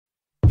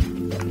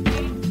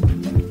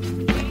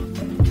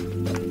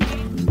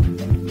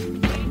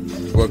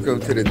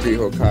Welcome to the Three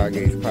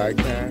Hokages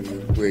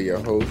podcast. We're your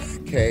hosts,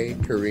 Kay,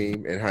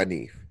 Kareem, and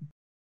Hanif.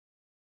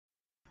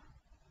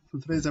 For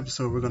today's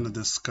episode, we're going to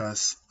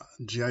discuss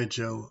G.I.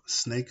 Joe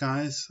Snake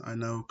Eyes. I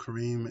know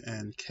Kareem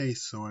and Kay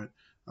saw it.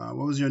 What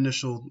was your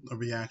initial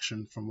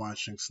reaction from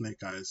watching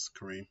Snake Eyes,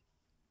 Kareem?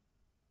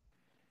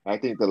 I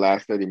think the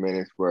last 30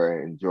 minutes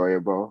were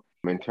enjoyable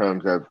in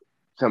terms of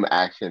some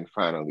action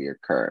finally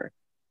occurred.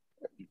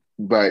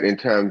 But in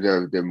terms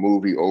of the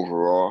movie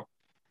overall,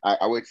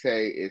 I would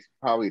say it's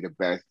probably the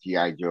best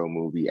G.I. Joe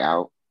movie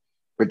out,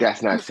 but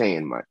that's not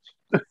saying much.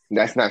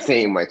 That's not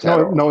saying much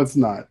at all. No, it's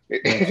not.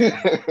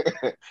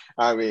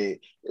 I mean,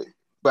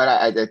 but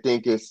I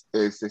think it's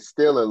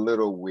still a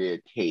little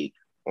weird take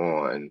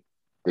on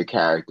the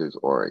character's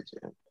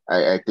origin.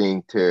 I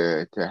think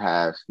to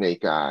have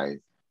Snake Eyes'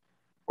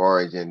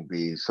 origin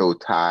be so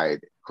tied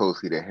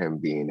closely to him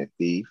being a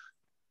thief,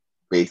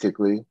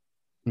 basically,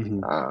 did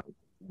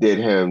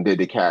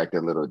the character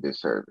a little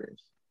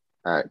disservice.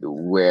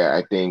 Where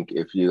I think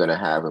if you're gonna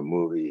have a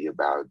movie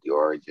about the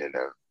origin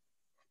of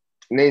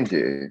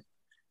ninjas,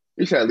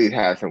 you should at least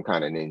have some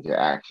kind of ninja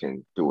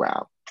action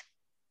throughout.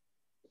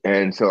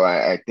 And so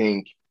I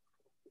think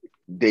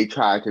they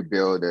tried to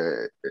build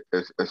a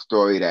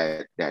story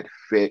that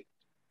fit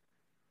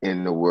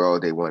in the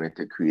world they wanted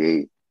to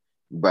create.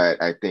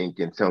 But I think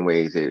in some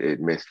ways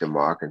it missed the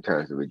mark in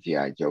terms of a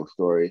G.I. Joe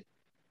story.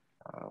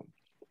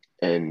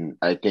 And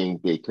I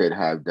think they could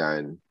have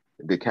done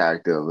the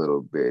character a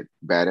little bit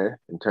better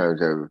in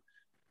terms of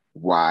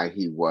why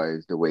he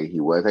was the way he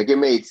was. Like, it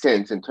made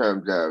sense in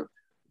terms of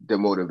the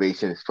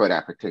motivations for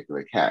that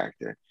particular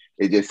character.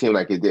 It just seemed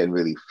like it didn't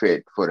really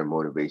fit for the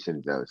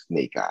motivations of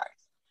Snake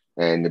Eyes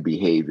and the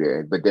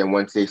behavior. But then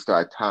once they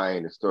start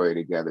tying the story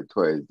together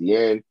towards the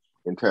end,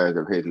 in terms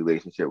of his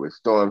relationship with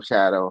Storm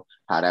Shadow,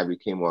 how that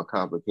became more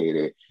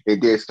complicated,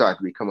 it did start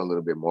to become a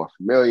little bit more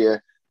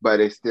familiar,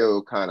 but it's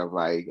still kind of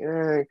like,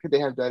 could they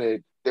have done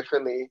it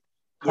differently?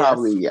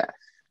 Probably yes.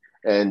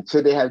 And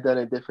should they have done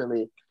it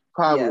differently?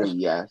 Probably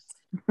yes.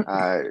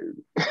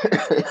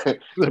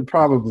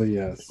 Probably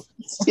yes.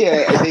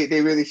 Yeah,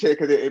 they really should,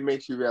 because it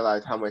makes you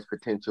realize how much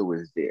potential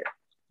was there.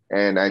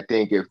 And I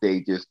think if they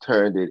just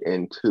turned it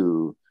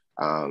into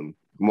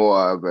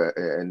more of a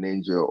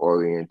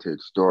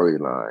ninja-oriented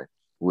storyline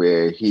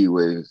where he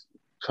was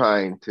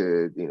trying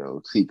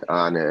to, seek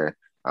honor,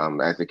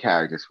 as the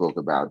character spoke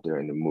about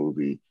during the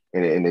movie,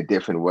 in a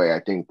different way, I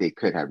think they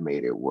could have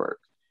made it work.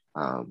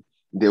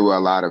 There were a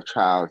lot of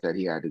trials that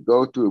he had to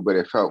go through, but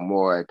it felt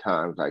more at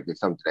times like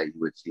it's something that you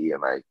would see in,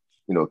 like,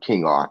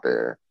 King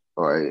Arthur,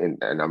 and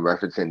I'm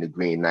referencing The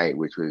Green Knight,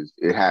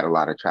 it had a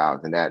lot of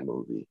trials in that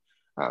movie.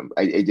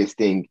 I just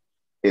think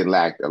it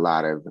lacked a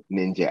lot of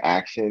ninja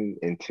action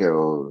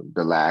until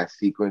the last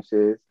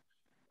sequences,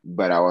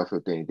 but I also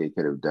think they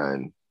could have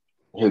done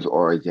his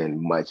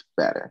origin much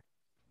better.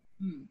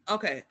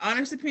 Okay,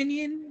 honest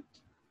opinion,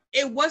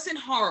 it wasn't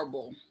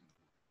horrible,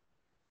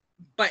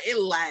 but it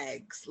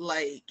lags.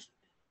 Like,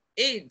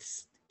 even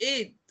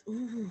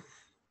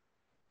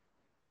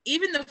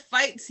the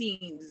fight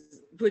scenes,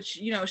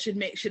 which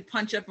should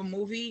punch up a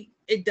movie,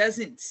 it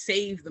doesn't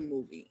save the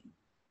movie.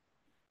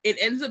 It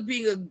ends up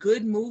being a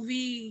good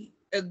movie,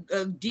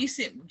 a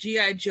decent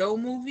G.I. Joe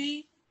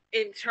movie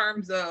in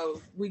terms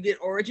of we get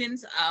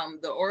origins.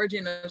 The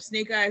origin of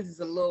Snake Eyes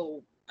is a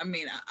little, I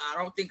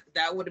don't think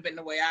that would have been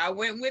the way I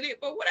went with it,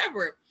 but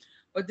whatever.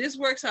 But this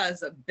works out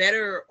as a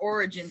better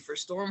origin for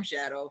Storm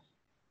Shadow.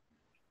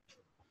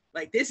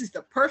 Like, this is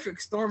the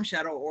perfect Storm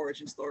Shadow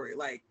origin story.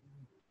 Like,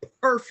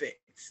 perfect.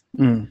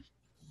 Storm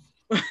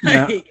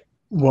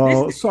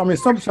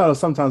Shadow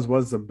sometimes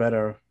was a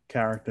better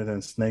character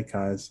than Snake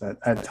Eyes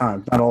at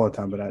times. Not all the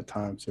time, but at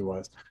times he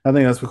was. I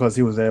think that's because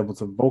he was able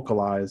to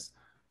vocalize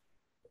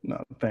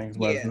things.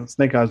 Yeah.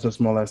 Snake Eyes just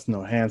more or less,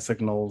 hand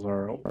signals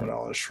or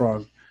a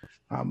shrug.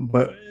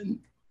 But in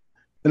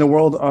the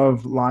world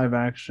of live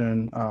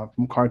action,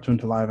 from cartoon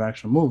to live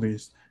action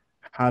movies,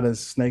 how does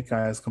Snake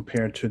Eyes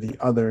compare to the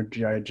other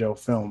G.I. Joe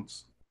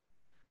films?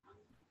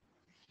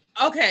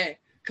 Okay,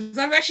 because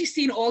I've actually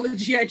seen all the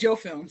G.I. Joe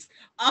films,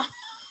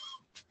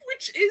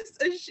 which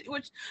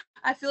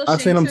I feel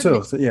I've seen them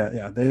too. So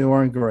yeah, they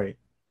weren't great.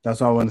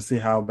 That's why I want to see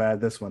how bad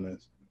this one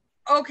is.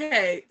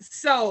 Okay,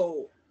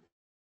 so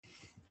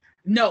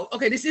no,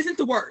 okay, this isn't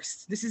the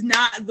worst. This is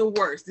not the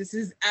worst. This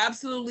is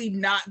absolutely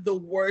not the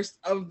worst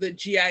of the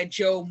G.I.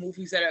 Joe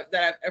movies that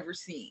I've ever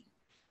seen.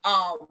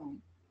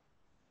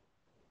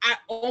 I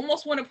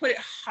almost want to put it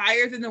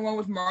higher than the one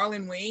with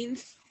Marlon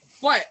Wayans,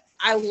 but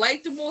I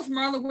liked the one with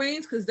Marlon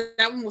Wayans because that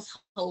one was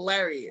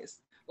hilarious.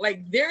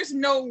 Like, there's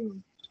no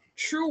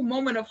true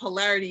moment of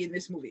hilarity in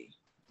this movie.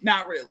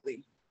 Not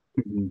really.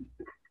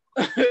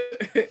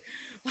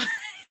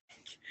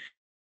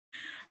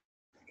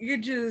 You're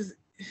just,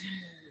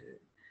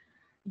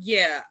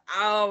 yeah.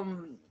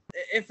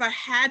 If I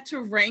had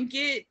to rank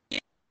it, G.I.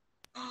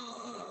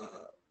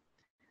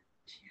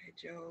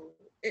 Joe,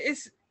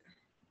 it's.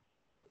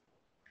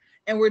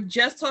 And we're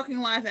just talking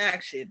live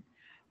action.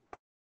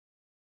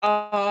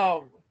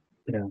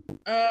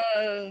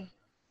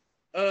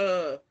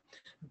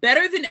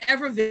 Better than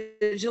Ever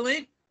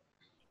Vigilant,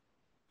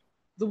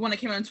 the one that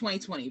came out in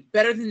 2020.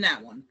 Better than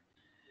that one.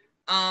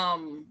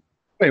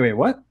 Wait,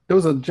 what? There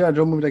was a G.I.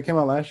 Joe movie that came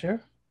out last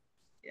year?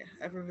 Yeah,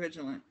 Ever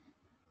Vigilant.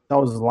 That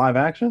was live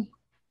action?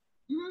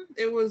 Mm-hmm.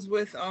 It was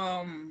with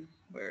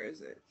where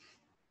is it?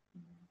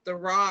 The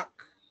Rock.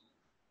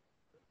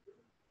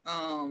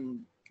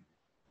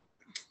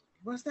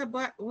 What's that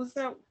black? What's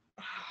that?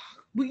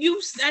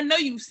 I know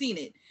you've seen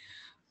it.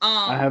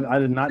 I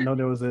did not know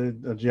there was a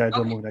G.I.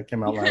 Joe movie that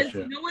came out last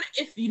year.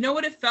 You know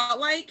what it felt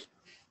like?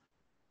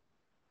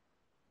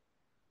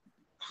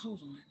 Hold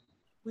on.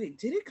 Wait,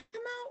 did it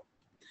come out?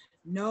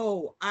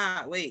 No.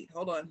 Wait,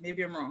 hold on.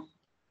 Maybe I'm wrong.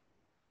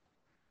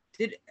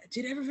 Did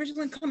Ever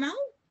Vigilant come out?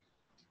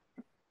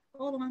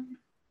 Hold on.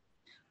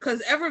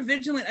 Because Ever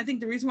Vigilant, I think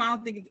the reason why I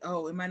don't think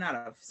it might not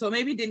have. So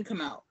maybe it didn't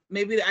come out.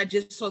 Maybe I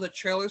just saw the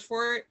trailers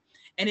for it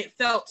and it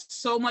felt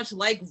so much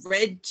like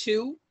Red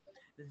 2.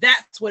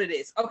 That's what it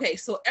is. Okay,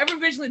 so Ever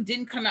Vigilant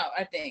didn't come out,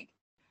 I think,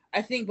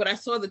 but I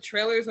saw the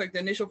trailers, like the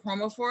initial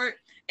promo for it,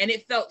 and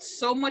it felt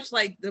so much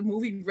like the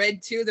movie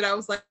Red 2 that I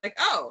was like,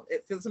 oh,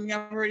 it feels something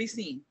I've already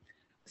seen.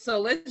 So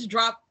let's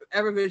drop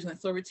Ever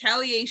Vigilant. So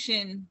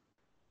Retaliation.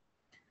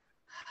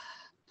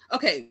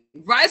 Okay,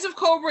 Rise of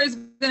Cobra is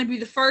going to be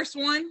the first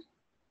one.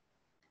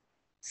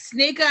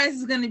 Snake Eyes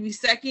is going to be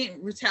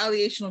second.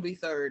 Retaliation will be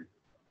third.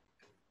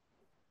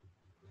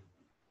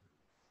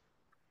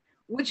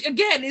 Which,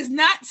 again, is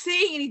not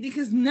saying anything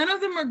because none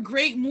of them are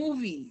great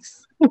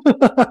movies.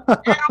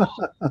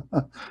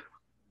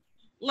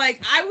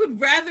 Like, I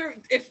would rather,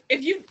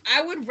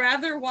 I would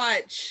rather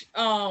watch,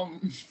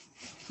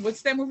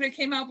 what's that movie that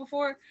came out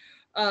before?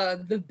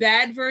 The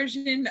bad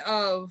version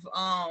of,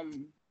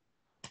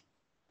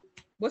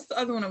 what's the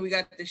other one that we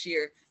got this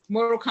year?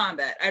 Mortal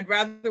Kombat. I'd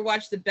rather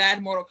watch the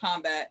bad Mortal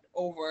Kombat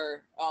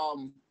over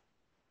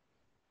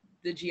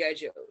the G.I.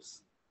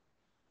 Joes.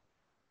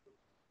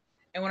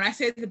 And when I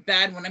say the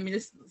bad one, I mean,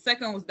 the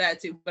second one was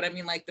bad too, but I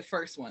mean like the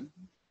first one.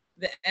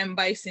 The M.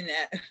 Bison,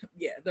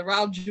 the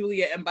Raul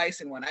Julia M.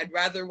 Bison one. I'd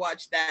rather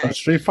watch that.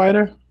 Street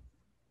Fighter?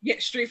 Yeah,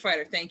 Street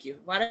Fighter, thank you.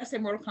 Why did I say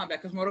Mortal Kombat?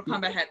 Because Mortal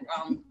Kombat had...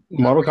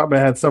 Mortal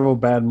Kombat had several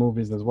bad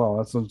movies as well.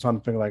 That's what I'm trying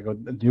to figure, like,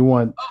 do you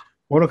want...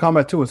 Mortal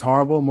Kombat 2 was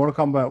horrible. Mortal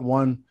Kombat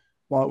 1,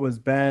 while it was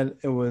bad,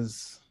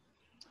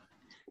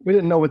 we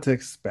didn't know what to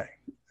expect.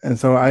 And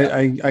so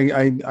I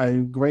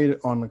grade it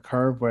on the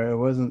curve where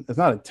it's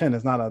not a 10,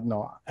 it's not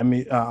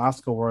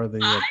Oscar worthy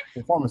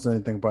performance or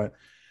anything, but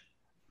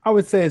I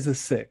would say it's a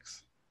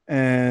 6.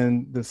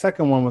 And the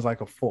second one was like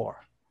a 4.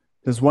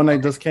 There's one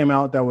that just came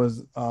out that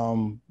was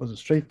it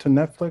straight to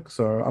Netflix,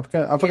 or I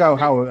forgot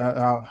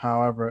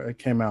however it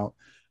came out.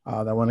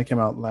 That one that came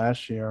out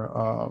last year.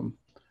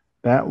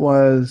 That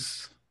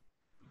was,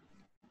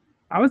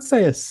 I would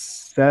say, a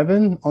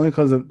 7, only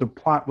because the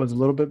plot was a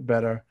little bit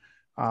better.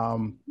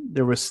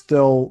 There was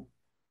still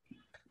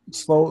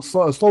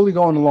slowly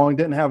going along.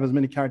 Didn't have as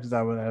many characters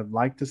I would have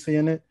liked to see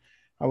in it.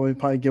 I would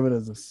probably give it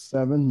as a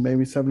 7,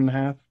 maybe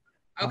 7.5.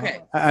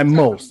 Okay.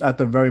 At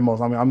the very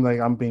most. I mean,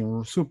 I'm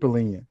being super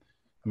lenient.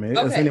 I mean,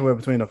 it's anywhere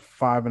between a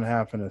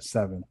 5.5 and a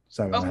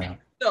 7.5. Okay.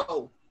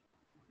 So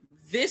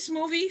this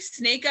movie,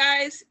 Snake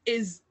Eyes,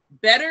 is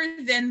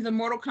better than the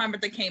Mortal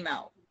Kombat that came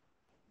out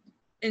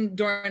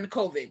during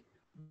COVID,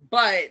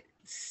 but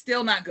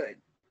still not good.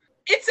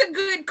 It's a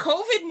good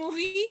COVID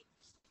movie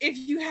if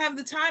you have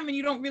the time and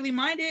you don't really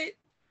mind it.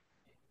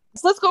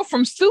 So let's go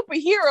from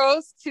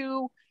superheroes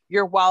to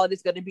your wallet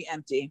is going to be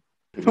empty.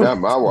 Not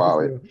my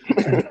wallet.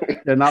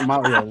 They're not my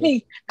wallet. I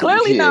mean,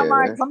 clearly not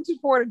mine because I'm too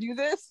poor to do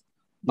this.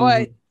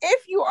 But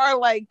if you are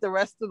like the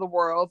rest of the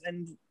world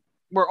and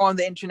were on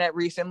the internet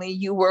recently,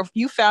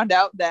 you found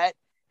out that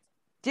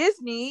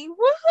Disney,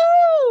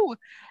 woohoo,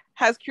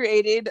 has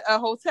created a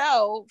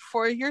hotel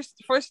for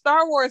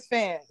Star Wars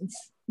fans.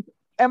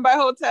 And by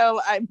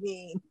hotel, I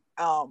mean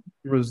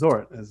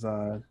resort is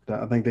I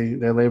think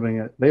they're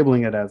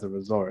labeling it as a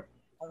resort.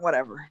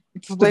 Whatever.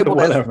 It's labeled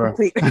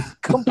as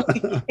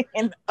complete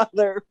and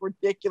other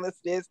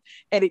ridiculousness,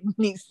 and it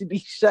needs to be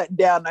shut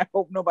down. I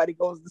hope nobody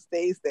goes and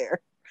stays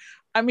there.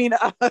 I mean,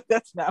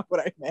 that's not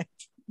what I meant.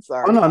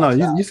 Sorry. Oh, no.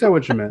 You said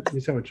what you meant.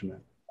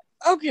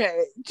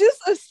 Okay. Just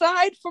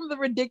aside from the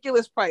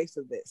ridiculous price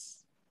of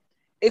this,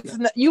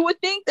 you would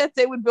think that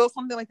they would build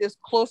something like this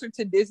closer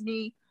to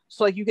Disney,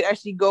 so like you could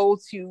actually go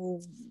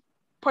to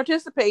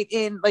participate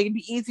in, like it'd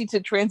be easy to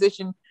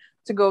transition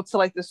to go to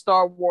like the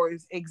Star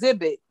Wars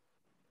exhibit,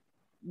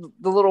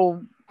 the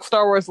little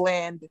Star Wars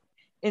land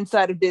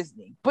inside of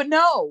Disney. But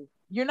no,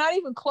 you're not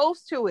even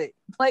close to it.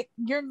 Like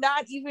you're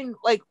not even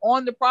like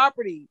on the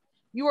property.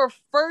 You are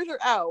further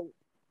out.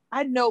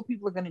 I know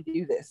people are going to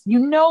do this.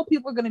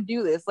 People are going to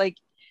do this. Like,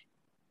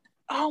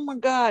 oh my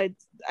God,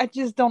 I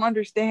just don't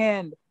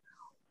understand.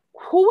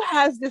 Who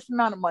has this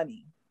amount of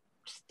money?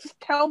 Just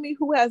tell me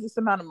who has this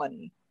amount of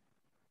money.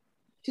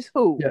 Just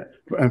who? Yeah,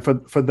 and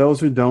for those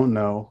who don't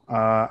know,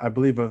 I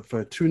believe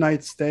for a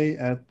 2-night stay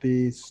at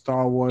the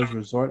Star Wars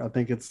Resort, I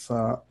think it's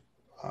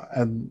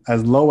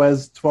as low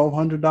as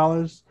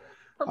 $1,200.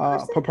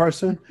 per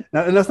person.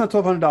 Now, and that's not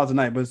 $1,200 a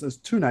night, but it's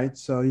 2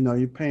 nights. So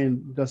you're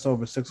paying just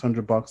over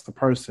 $600 a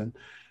person.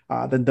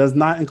 That does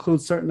not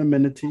include certain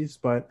amenities,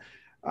 but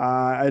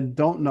I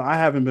don't know. I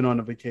haven't been on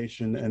a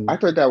vacation, and I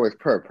thought that was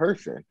per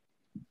person.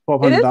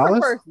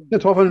 $1,200. Yeah,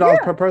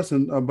 $1,200 per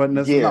person, but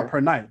this is not Yeah. per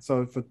night.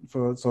 So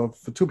for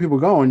 2 people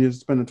going, you're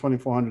spending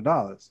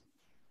 $2,400.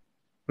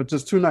 But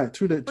just 2 nights,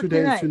 2 days,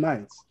 2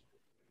 nights.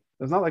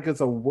 It's not like it's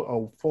a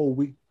full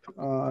week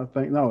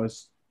thing. No,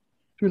 it's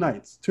 2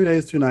 nights, 2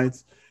 days, 2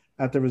 nights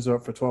at the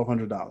resort for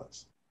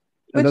 $1,200.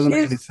 It doesn't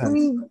make any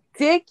sense.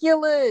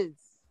 Ridiculous.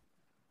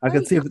 I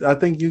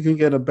think you can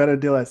get a better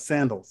deal at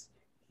Sandals.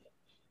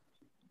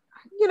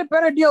 I can get a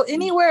better deal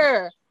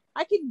anywhere.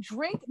 I can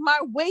drink my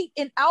weight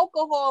in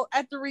alcohol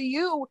at the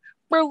Ryu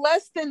for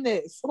less than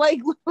this.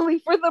 Like literally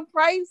for the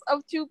price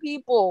of 2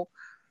 people.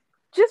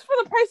 Just for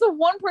the price of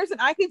 1 person,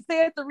 I can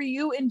stay at the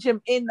Ryu in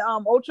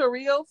Ocho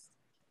Rios.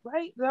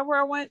 Right? Is that where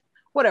I went?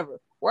 Whatever.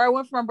 Where I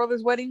went for my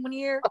brother's wedding 1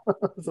 year.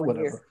 So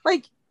whatever. Year.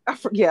 Like,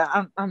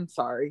 I'm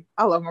sorry.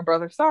 I love my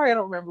brother. Sorry, I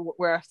don't remember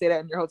where I stayed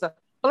at in your hotel.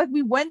 But like,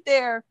 we went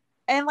there,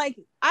 and like,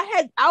 I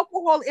had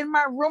alcohol in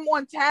my room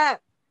on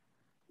tap.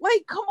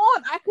 Like, come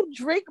on, I could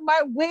drink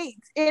my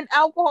weight in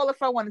alcohol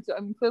if I wanted to. I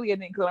mean, clearly I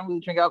didn't, because I don't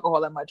really drink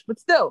alcohol that much. But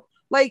still,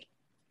 like,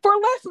 for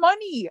less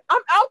money,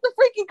 I'm out the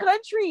freaking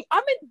country.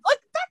 I'm in, like,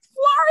 that's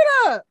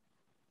Florida.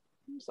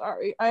 I'm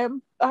sorry. I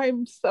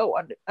am so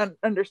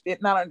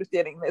not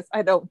understanding this.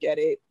 I don't get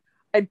it.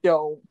 I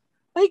don't.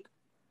 Like,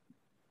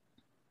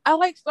 I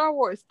like Star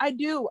Wars. I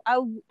do.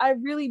 I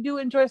really do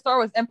enjoy Star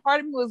Wars. And part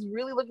of me was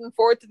really looking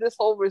forward to this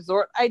whole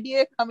resort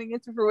idea coming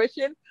into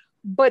fruition.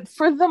 But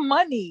for the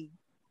money,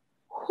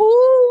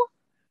 who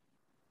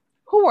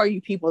are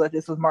you people that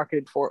this was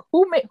marketed for?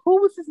 Who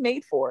was this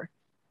made for?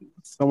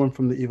 Someone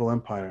from the evil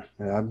empire.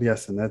 Yeah, I'm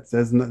guessing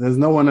there's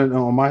no one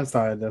on my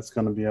side that's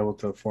going to be able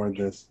to afford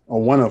this or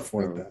want to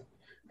afford that.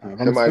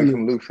 Somebody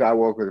from Luke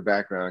Skywalker's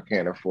background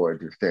can't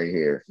afford to stay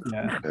here.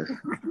 Yeah.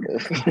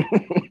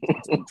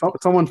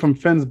 Someone from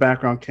Finn's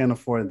background can't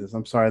afford this.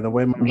 I'm sorry. The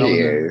way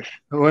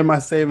my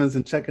savings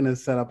and checking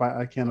is set up,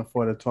 I can't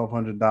afford a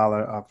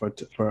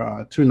 $1,200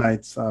 for 2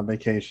 nights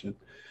vacation.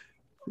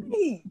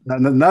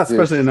 Not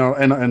especially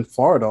in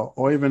Florida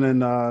or even in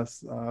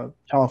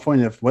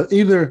California.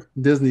 Either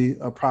Disney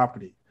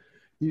property,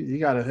 you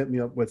got to hit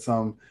me up with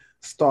some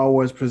Star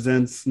Wars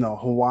Presents,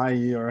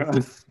 Hawaii or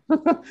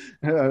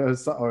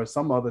or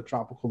some other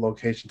tropical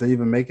location to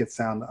even make it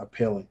sound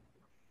appealing.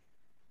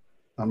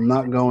 I'm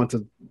not going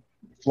to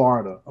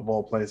Florida of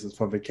all places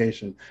for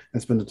vacation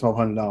and spend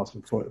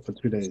 $1,200 for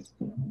 2 days.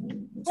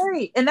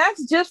 Right, and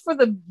that's just for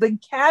the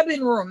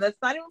cabin room.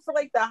 That's not even for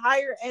like the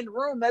higher end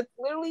room. That's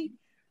literally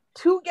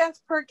 2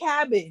 guests per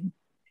cabin.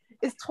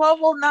 It's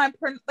 $1,209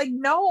 per. Like,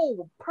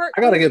 no, per. I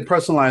gotta get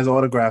personalized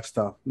autograph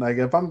stuff. Like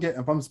if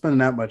I'm spending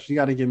that much, you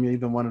got to give me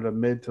even one of the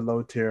mid to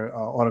low tier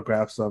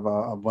autographs of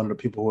one of the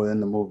people who are in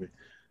the movie.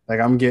 Like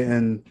I'm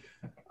getting,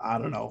 I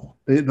don't know,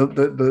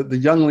 the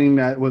youngling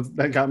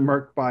that got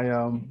murked by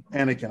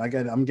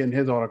Anakin. I'm getting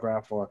his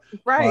autograph, or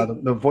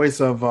the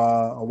voice of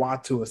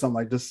Watu or something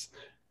like this.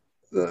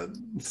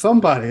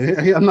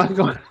 Somebody. I'm not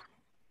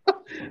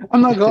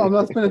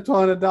spending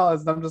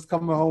 $200. I'm just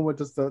coming home with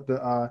just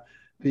the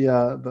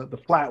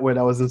flatware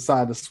that was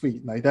inside the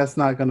suite. Like that's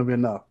not going to be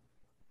enough.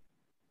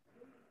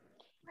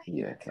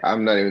 Yeah,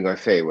 I'm not even going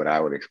to say what I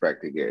would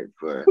expect to get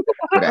for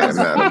that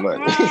amount of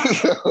money.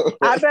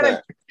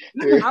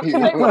 I'm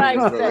saying what I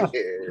expect.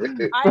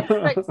 I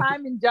expect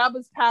time in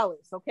Jabba's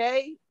palace.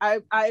 Okay,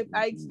 I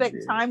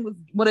expect time with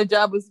one of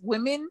Jabba's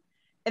women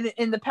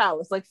in the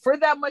palace. Like for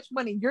that much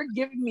money, you're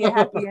giving me a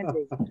happy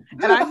ending,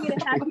 and I need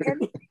a happy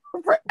ending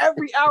for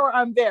every hour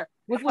I'm there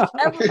with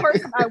whichever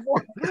person I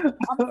want.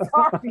 I'm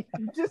sorry,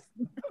 just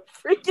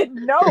freaking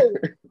no.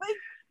 Like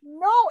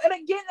no, and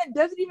again, that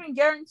doesn't even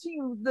guarantee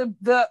you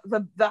the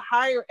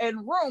higher end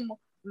room.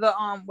 The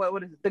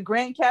what is it? The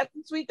Grand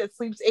Captain Suite that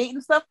sleeps 8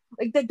 and stuff.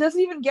 Like that doesn't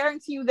even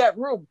guarantee you that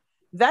room.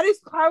 That is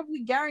probably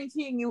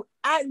guaranteeing you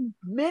at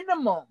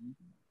minimum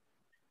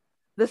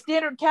the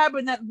standard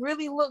cabin that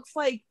really looks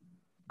like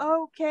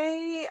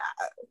okay.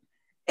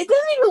 It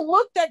doesn't even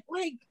look that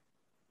like.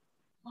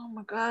 Oh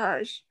my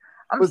gosh.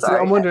 I'm sorry.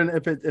 I'm wondering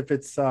if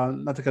it's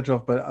not to cut you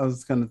off, but I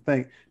was going to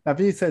think now if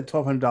you said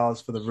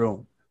 $1,200 for the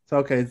room. So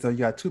okay, so you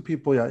got 2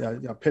 people,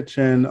 you pitch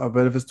in,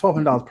 but if it's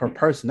 $1,200 per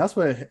person, that's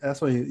where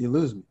you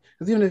lose me.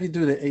 Because even if you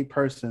do the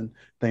 8-person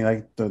thing,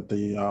 like the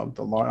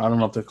large, I don't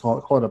know if they call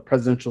it a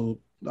presidential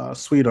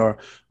suite or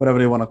whatever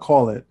they want to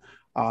call it,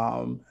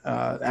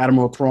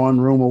 Admiral Thrawn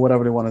room or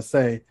whatever they want to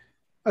say.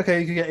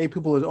 Okay, you can get 8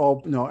 people.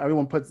 All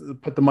everyone put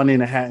the money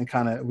in a hat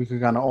and we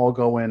could all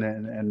go in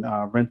and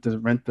rent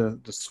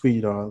the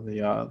suite or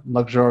the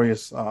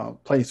luxurious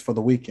place for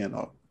the weekend,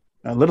 or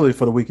literally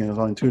for the weekend. It was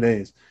only 2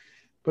 days.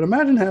 But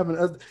imagine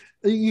having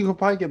you can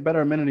probably get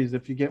better amenities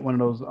if you get one of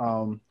those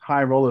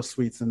high roller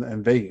suites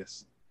in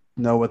Vegas.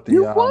 With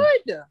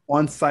the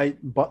on-site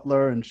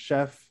butler and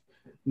chef,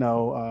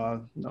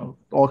 all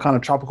kind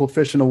of tropical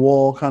fish in the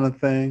wall kind of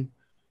thing.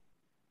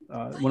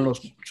 one of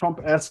those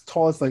Trump-esque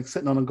toilets, like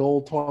sitting on a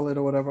gold toilet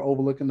or whatever,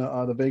 overlooking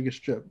the Vegas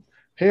Strip.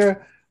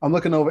 Here, I'm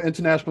looking over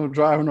International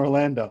Drive in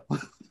Orlando.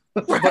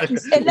 Right.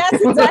 And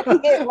that's exactly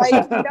it.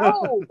 Like,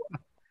 no.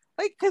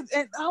 Like,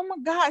 oh my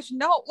gosh,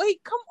 no. Like,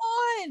 come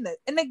on.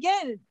 And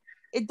again,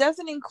 it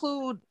doesn't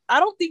include, I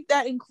don't think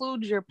that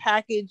includes your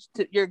package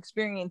to your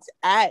experience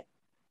at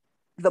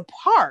the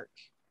park.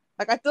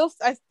 Like, I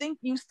think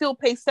you still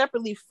pay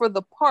separately for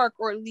the park,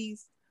 or at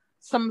least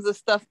some of the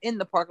stuff in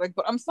the park. Like,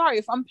 but I'm sorry,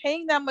 if I'm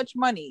paying that much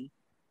money,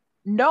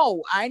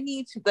 no, I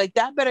need to, like,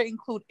 that better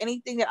include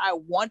anything that I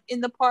want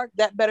in the park.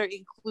 That better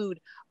include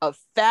a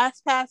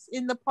fast pass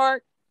in the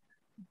park.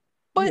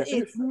 But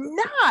it's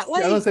not.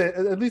 Like, I was gonna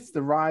say, at least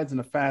the rides and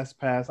the fast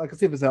pass, I can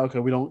see if it's okay,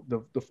 we don't,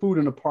 the food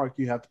in the park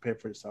you have to pay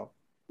for yourself.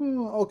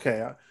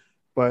 Okay.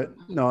 But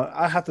no,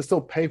 I have to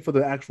still pay for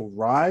the actual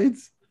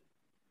rides.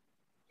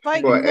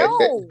 Like,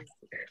 no.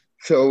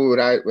 So what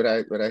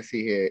I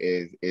see here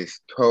is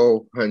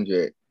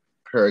 $1,200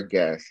 per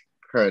guest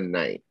per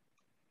night.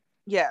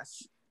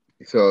 Yes.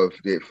 So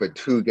for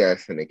 2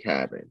 guests in the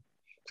cabin,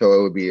 so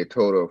it would be a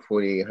total of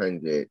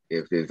 $4,800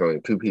 if there's only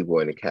 2 people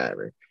in the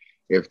cabin.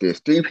 If there's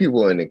 3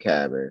 people in the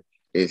cabin,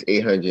 it's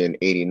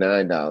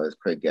 $889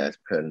 per guest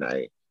per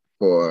night,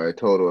 for a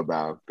total of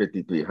about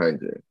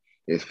 $5,300.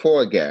 It's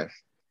 4 guests,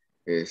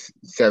 it's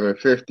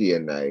 $750 a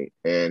night,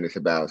 and it's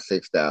about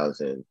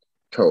 $6,000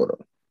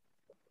 total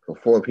for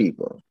 4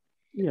 people.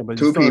 Yeah, but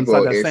 2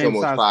 people, that it's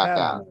almost $5,000,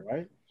 cabin,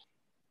 right?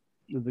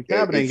 The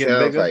cabin ain't getting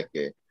sounds bigger. like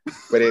it,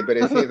 but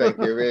it seems like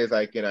there is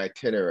like an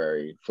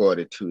itinerary for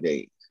the 2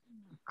 days.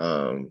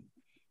 So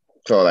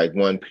like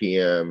 1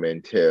 p.m.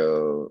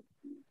 until,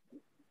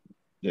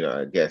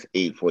 I guess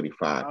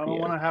 8:45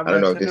 p.m. I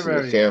don't know if this is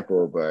a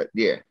sample, but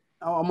yeah.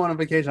 I'm on a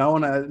vacation. I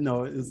want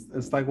to,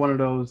 it's like one of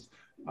those,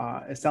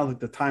 it sounds like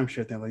the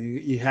timeshare thing. Like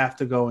you have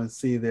to go and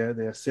see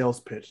their sales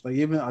pitch. Like,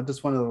 even I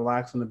just want to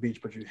relax on the beach,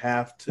 but you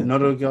have to, in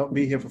order to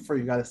be here for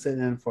free, you got to sit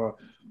in for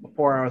a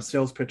 4-hour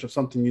sales pitch of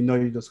something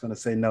you're just going to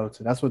say no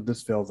to. That's what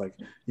this feels like.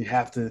 You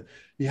have to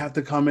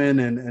come in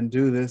and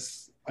do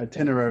this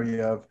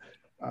itinerary of,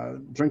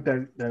 drink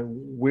that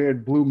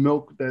weird blue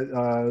milk that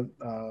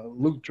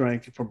Luke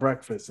drank for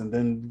breakfast, and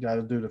then you got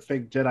to do the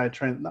fake Jedi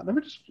train. No, let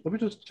me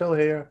just chill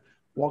here,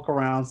 walk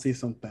around, see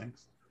some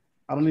things.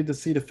 I don't need to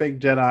see the fake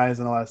Jedis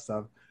and all that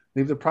stuff.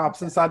 Leave the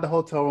props inside the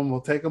hotel room.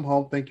 We'll take them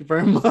home. Thank you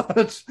very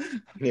much.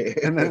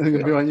 And then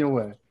you'll be on your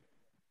way.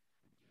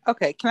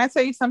 Okay, can I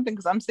tell you something?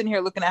 Because I'm sitting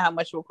here looking at how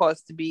much it will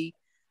cost to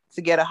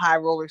get a high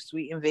roller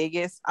suite in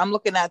Vegas. I'm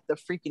looking at the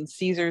freaking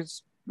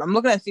Caesars. I'm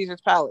looking at Caesars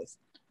Palace.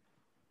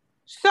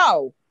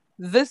 So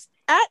this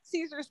at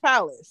Caesars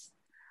Palace,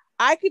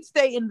 I could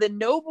stay in the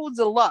Noble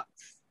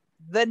Deluxe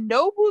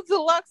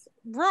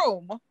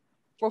room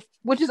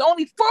which is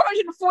only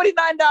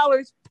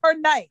 $449 per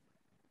night.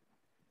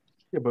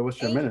 Yeah, but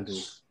what's your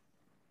amenities?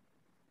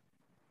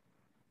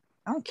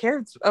 I don't care.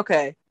 It's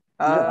okay.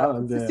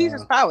 It's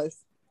Caesars Palace.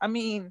 I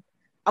mean,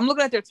 I'm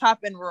looking at their top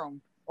end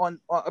room on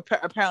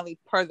apparently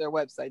per their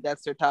website.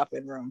 That's their top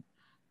end room.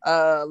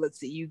 Let's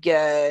see. You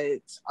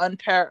get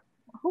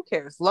who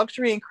cares?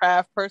 Luxury and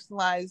craft,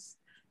 personalized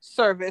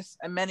service,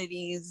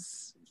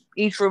 amenities.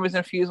 Each room is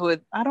infused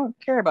with, I don't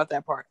care about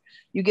that part.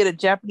 You get a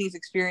Japanese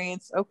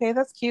experience. Okay,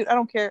 that's cute. I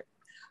don't care.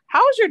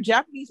 How is your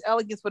Japanese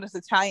elegance with this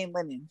Italian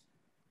linen?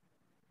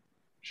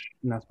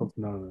 You're not supposed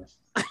to know this.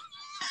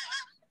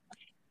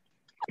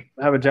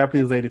 Have a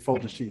Japanese lady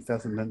fold the sheets.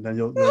 Then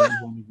you'll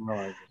even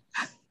realize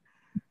it.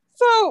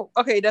 So,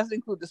 okay, it doesn't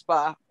include the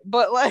spa,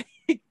 but like,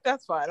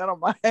 that's fine. I don't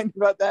mind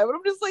about that. But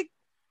I'm just like,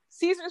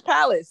 Caesars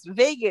Palace,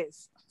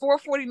 Vegas,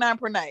 $449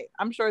 per night.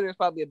 I'm sure there's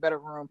probably a better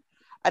room.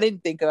 I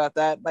didn't think about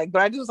that. Like,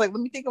 but I just was like, let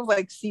me think of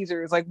like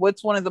Caesars. Like,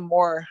 what's one of the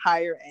more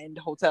higher end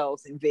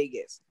hotels in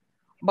Vegas?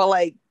 But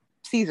like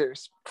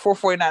Caesars,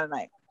 $449 a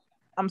night.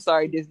 I'm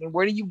sorry, Disney.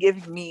 What are you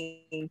giving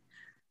me?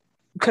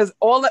 Because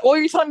all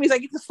you're telling me is I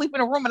get to sleep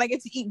in a room and I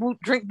get to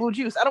drink blue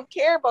juice. I don't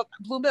care about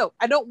blue milk.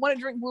 I don't want to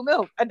drink blue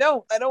milk. I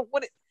don't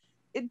want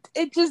it.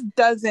 It just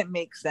doesn't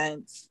make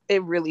sense.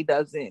 It really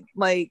doesn't.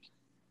 Like,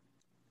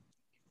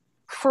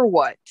 for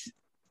what?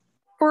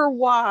 For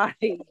why?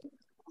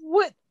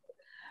 What?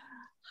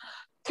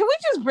 Can we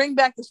just bring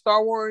back the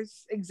Star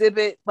Wars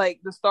exhibit,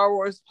 like the Star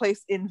Wars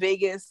place in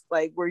Vegas,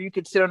 like where you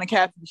could sit on a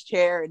captain's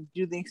chair and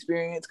do the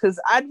experience? Because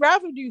I'd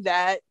rather do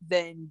that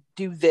than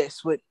do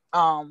this with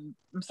I'm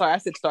sorry, I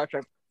said Star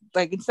Trek.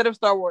 Like, instead of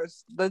Star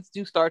Wars, let's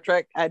do Star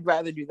Trek. I'd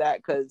rather do that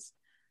because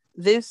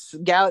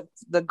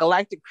the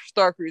Galactic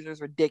Star Cruiser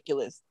is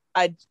ridiculous.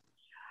 I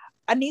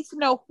need to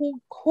know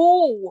who.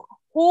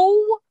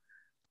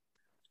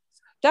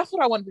 That's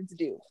what I want them to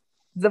do.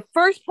 The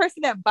first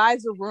person that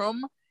buys a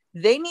room,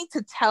 they need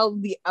to tell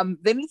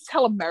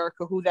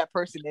America who that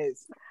person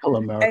is. Tell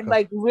America. And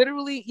like,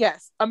 literally,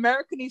 yes,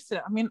 America needs to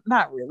know. I mean,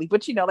 not really,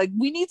 but like,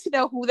 we need to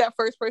know who that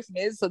first person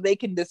is so they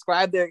can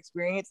describe their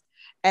experience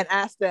and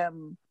ask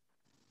them,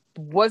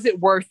 was it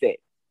worth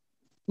it?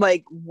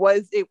 Like,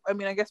 was it? I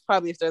mean, I guess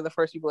probably if they're the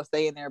first people to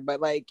stay in there,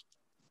 but like,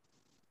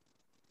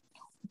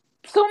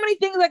 so many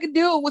things I could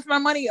do with my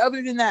money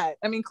other than that.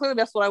 I mean, clearly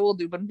that's what I will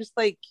do, but I'm just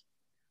like,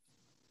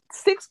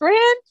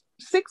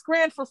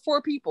 $6,000 for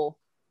 4 people.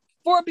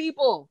 4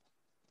 people.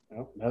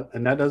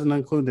 And that doesn't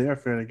include the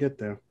airfare to get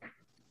there.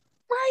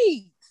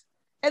 Right.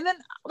 And then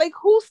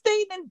who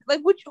stays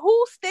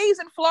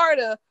in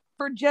Florida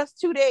for just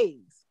 2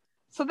 days?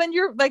 So then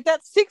you're like,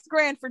 that's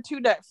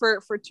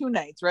 $6,000 for 2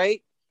 nights,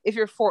 right? If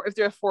there's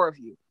 4 of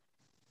you,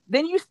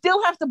 then you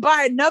still have to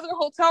buy another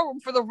hotel room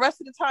for the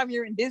rest of the time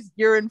you're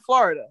in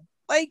Florida.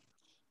 Like,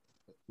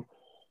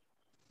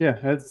 yeah,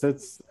 that's.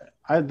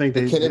 I think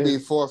can it be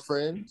 4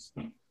 friends?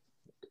 I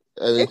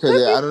mean,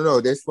 because I don't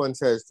know. This one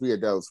says 3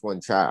 adults,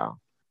 1 child.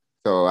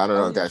 So I don't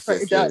know if that's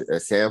just a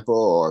sample,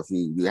 or if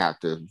you have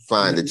to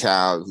find a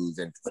child who's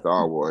into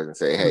Star Wars and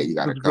say, "Hey, you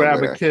got to come grab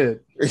with a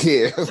kid."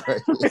 Yeah.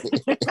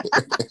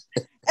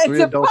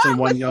 3 adults and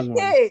 1 young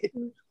one.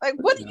 Like,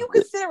 what do you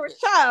consider a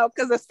child?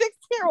 Because a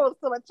 16-year-old is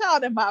still a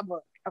child in my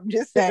book. I'm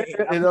just saying.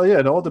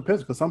 It all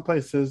depends, because some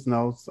places,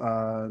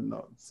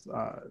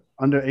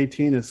 under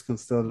 18 is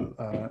considered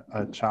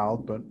a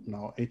child, but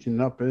 18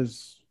 and up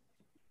is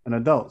an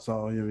adult.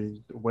 So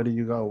where do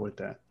you go with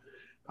that?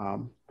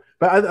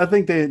 But I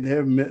think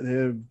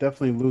they're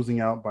definitely losing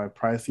out by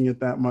pricing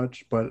it that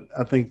much. But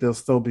I think there'll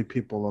still be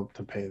people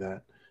to pay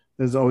that.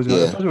 There's always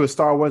especially with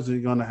Star Wars, you're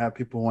going to have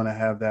people who want to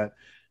have that,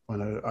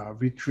 want to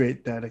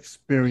recreate that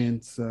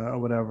experience or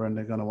whatever, and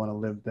they're going to want to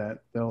live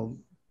that. They'll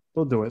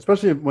do it,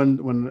 especially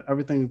when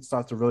everything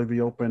starts to really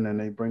be open and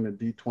they bring the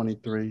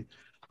D23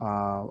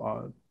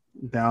 down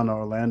to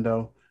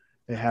Orlando.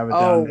 They have it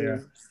down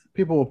there.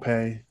 People will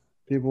pay.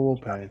 You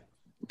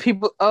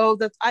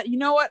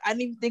know what? I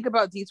didn't even think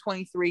about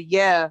D23.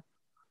 Yeah.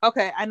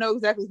 Okay. I know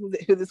exactly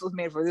who this was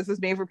made for. This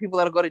is made for people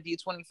that'll go to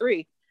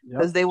D23,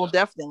 because they will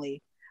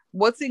definitely.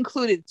 What's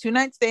included? 2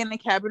 nights stay in a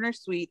cabin or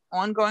suite,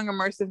 ongoing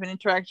immersive and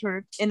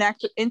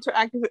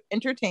interactive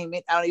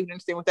entertainment. I don't even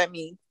understand what that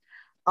means.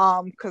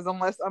 Because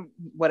unless I'm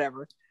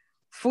whatever.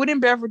 Food and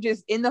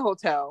beverages in the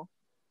hotel.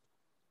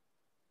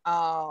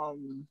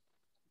 And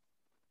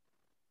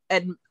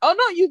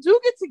you do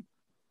get to.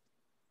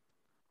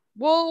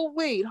 Well,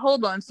 wait,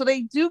 hold on. So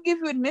they do give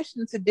you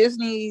admission to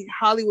Disney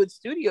Hollywood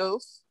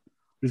Studios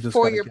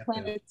for your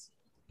planets,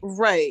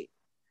 right?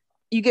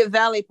 You get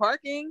valet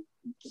parking.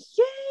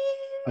 Yay!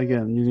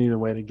 Again, you need a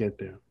way to get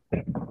there.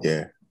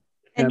 Yeah,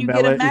 and you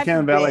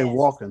can't valet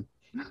walking.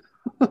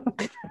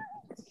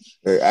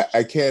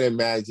 I can't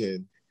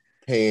imagine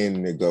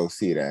paying to go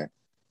see that.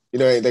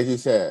 Like you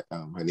said,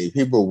 honey,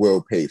 people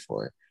will pay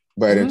for it.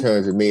 But in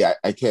terms of me,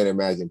 I can't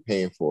imagine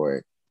paying for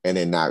it and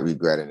then not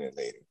regretting it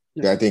later.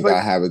 I think I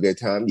have a good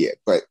time,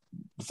 but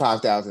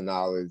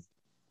 $5,000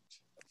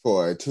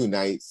 for 2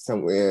 nights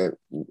somewhere.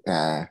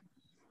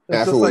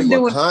 After with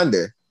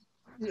Wakanda.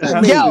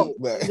 Maybe,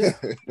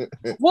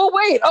 well,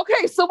 wait.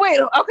 Okay,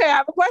 I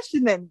have a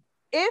question then.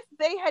 If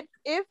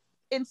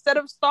instead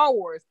of Star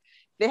Wars,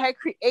 they had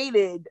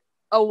created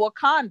a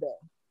Wakanda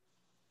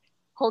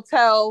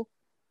hotel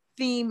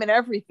theme and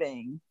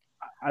everything,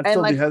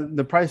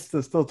 the price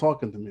is still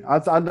talking to me.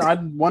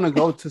 I'd want to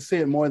go to see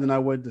it more than I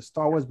would the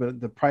Star Wars, but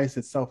the price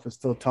itself is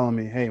still telling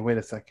me, hey, wait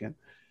a second.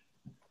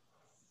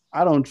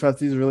 I don't trust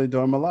these really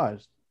doing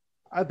Mirage.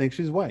 I think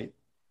she's white.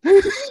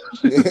 She's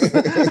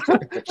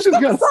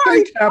got a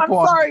skin cap on.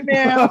 I'm sorry,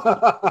 man.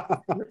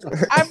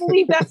 I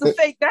believe that's a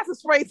fake. That's a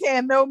spray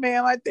tan. No,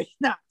 man. I think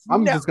not.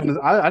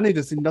 I need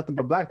to see nothing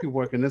but black people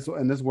work in this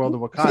world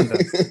of Wakanda.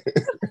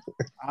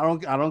 I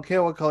don't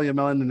care what color your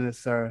melanin is,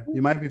 sir.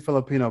 You might be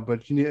Filipino,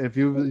 but if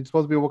you're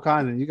supposed to be a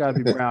Wakandan, you gotta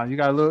be brown. You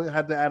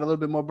have to add a little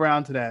bit more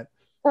brown to that.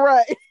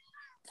 Right.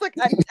 It's like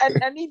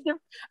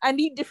I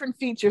need different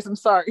features. I'm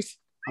sorry.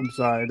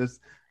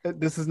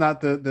 This is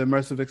not the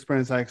immersive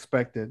experience I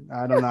expected.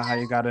 I don't know how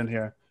you got in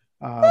here,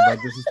 but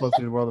this is supposed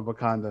to be the world of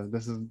Wakanda.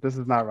 This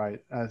is not right.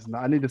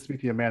 I need to speak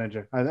to your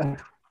manager.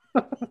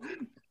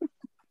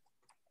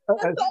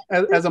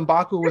 As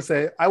M'Baku would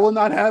say, I will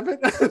not have it.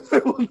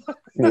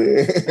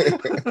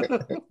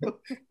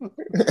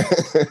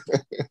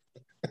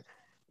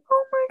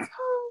 Oh my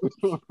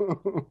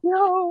god!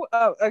 No,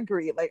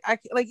 agree.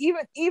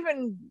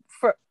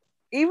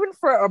 Even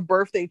for a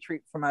birthday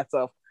treat for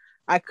myself,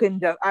 I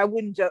couldn't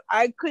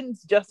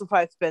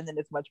justify spending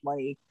this much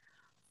money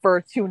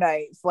for 2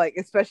 nights. Like,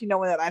 especially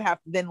knowing that I'd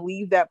have to then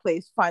leave that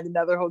place, find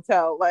another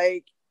hotel.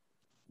 Like,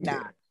 nah.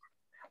 Yeah.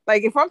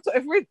 Like if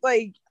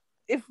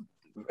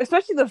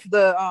especially the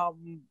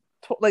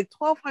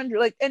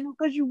 $1,200, and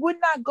because you would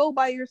not go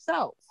by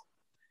yourself.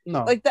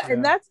 No. Like that,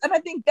 yeah. And I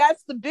think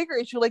that's the bigger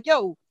issue. Like,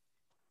 yo,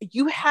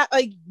 you're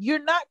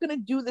not gonna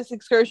do this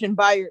excursion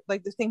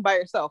this thing by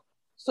yourself.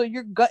 So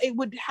it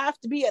would have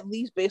to be at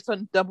least based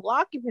on double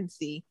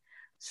occupancy.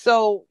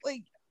 So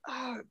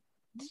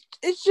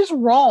it's just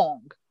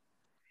wrong.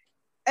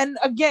 And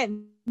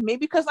again,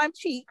 maybe because I'm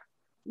cheap,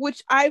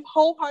 which I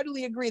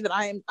wholeheartedly agree that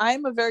I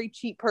am a very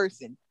cheap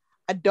person.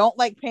 I don't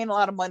like paying a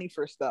lot of money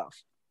for stuff.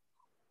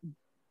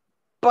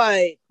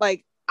 But I'm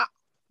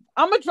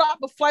gonna drop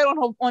a flight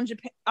on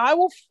Japan. I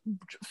will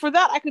for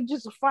that. I could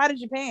just fly to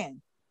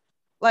Japan,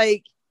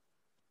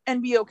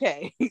 and be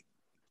okay.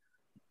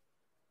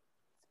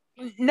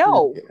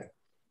 No.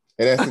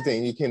 And that's the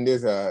thing.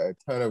 There's a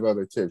ton of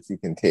other trips you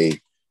can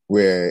take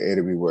where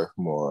it'll be worth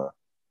more.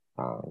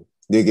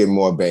 You get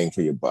more bang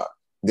for your buck.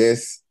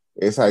 It's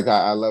like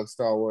I love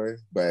Star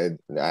Wars, but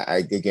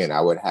I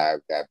would have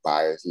that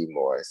buyer's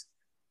remorse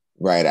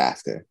right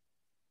after.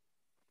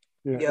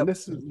 Yeah, Yep. and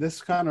this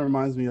kind of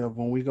reminds me of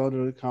when we go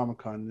to the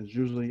Comic-Con. There's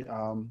usually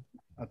I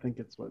think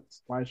it's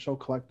Slideshow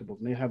Collectibles,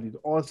 and they have these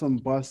awesome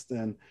busts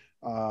and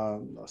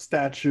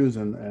statues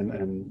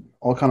and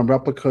all kind of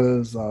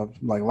replicas of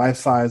like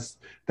life-size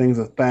things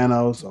of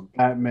Thanos or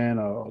Batman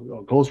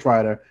or Ghost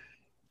Rider.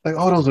 Like,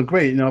 oh, those are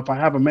great. You know, if I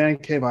have a man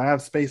cave, I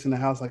have space in the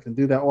house, I can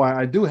do that. Or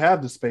I do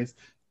have the space,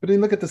 but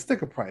then look at the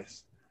sticker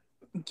price.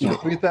 You know,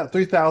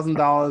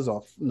 $3,000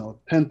 or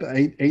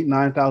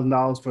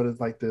 $9,000 for the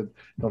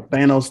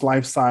Thanos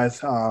life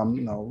size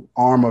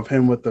arm of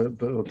him with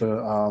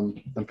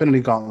the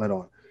Infinity Gauntlet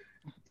on.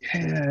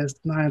 Yeah,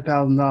 it's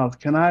 $9,000.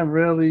 Can I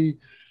really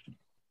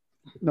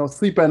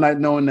sleep at night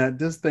knowing that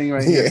this thing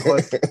right here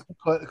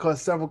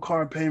costs several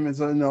card payments?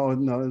 Or no,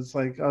 it's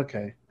like,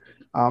 okay.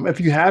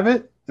 If you have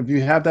that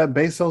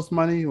Bezos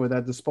money or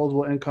that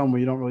disposable income where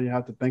you don't really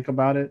have to think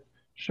about it,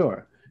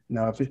 sure.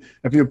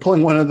 If you're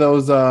pulling one of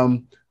those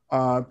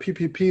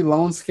PPP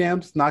loan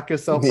scams, knock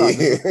yourself out.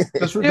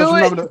 Just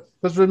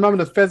remember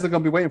the feds are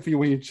going to be waiting for you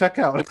when you check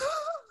out.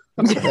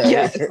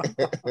 Yes.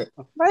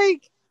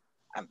 Like,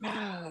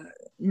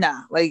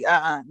 nah. Like,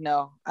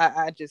 no.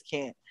 I just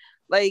can't.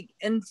 Like,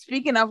 and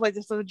speaking of like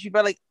the stuff that you buy,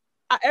 like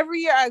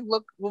every year I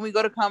look when we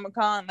go to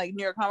Comic-Con, like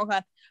New York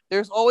Comic-Con,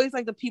 there's always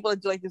like the people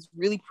that do like this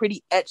really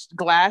pretty etched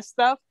glass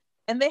stuff,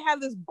 and they have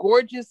this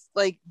gorgeous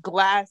like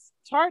glass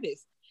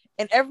TARDIS.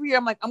 And every year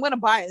I'm like, I'm going to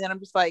buy it. And then I'm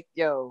just like,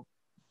 yo,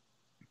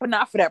 but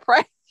not for that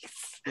price.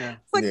 Yeah.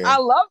 It's like, I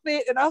love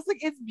it. And I was like,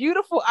 it's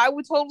beautiful. I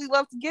would totally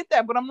love to get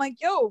that. But I'm like,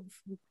 yo,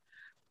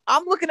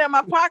 I'm looking at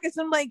my pockets.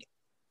 And I'm like,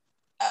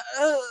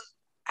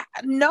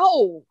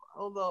 no.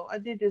 Although I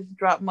did just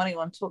drop money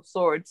on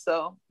swords.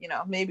 So,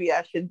 maybe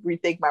I should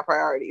rethink my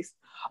priorities.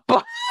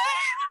 But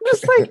I'm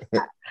just like.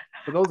 But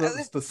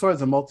the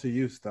swords are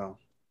multi-use though.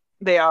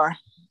 They are.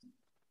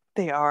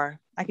 I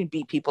can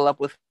beat people up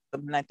with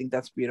them, and I think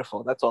that's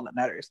beautiful. That's all that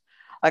matters.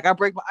 Like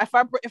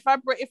if I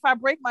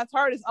break my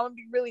TARDIS, I'm gonna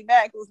be really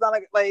mad because it's not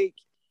like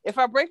if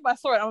I break my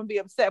sword, I'm gonna be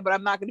upset, but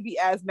I'm not gonna be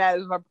as mad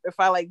as if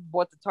I like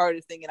bought the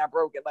TARDIS thing and I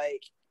broke it.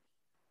 Like,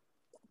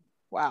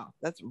 wow,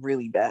 that's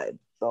really bad.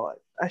 So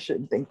I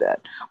shouldn't think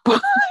that.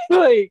 But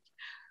like,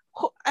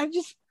 I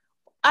just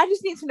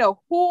need to know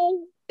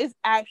who is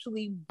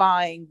actually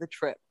buying the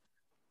trip.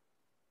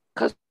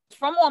 Because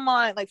from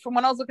online, like from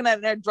when I was looking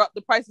at it,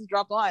 the prices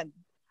dropped online.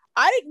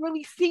 I didn't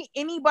really see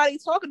anybody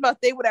talking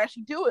about they would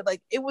actually do it.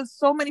 Like, it was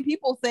so many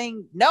people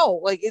saying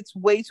no, like it's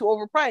way too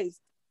overpriced.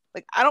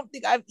 Like, I don't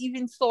think I've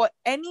even saw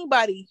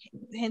anybody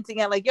hinting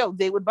at like, yo,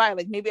 they would buy it.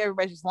 Like, maybe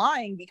everybody's just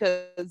lying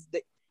because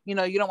you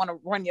don't want to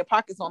run your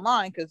pockets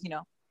online because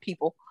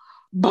people.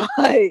 But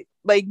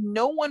like,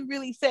 no one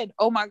really said,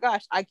 oh my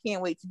gosh, I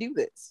can't wait to do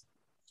this.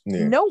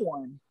 Yeah. No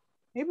one.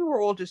 Maybe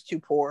we're all just too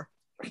poor,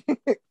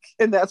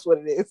 and that's what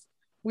it is.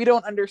 We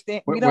don't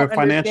understand. We're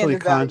financially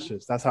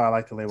conscious. That's how I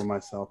like to label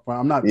myself. Well,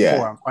 I'm not poor.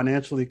 I'm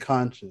financially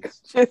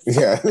conscious.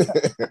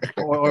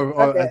 or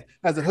okay.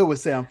 as a hood would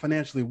say, I'm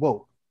financially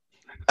woke.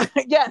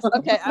 Yes.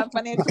 Okay. I'm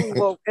financially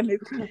woke, and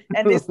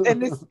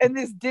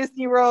this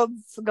Disney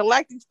World's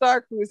Galactic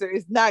Star Cruiser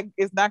is not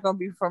going to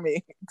be for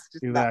me. It's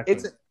just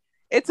exactly.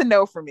 It's a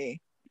no for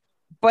me.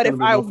 But if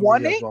I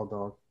won it,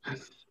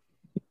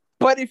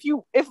 but if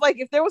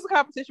there was a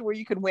competition where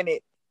you could win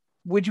it,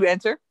 would you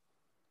enter?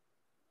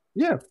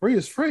 Yeah, free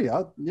is free.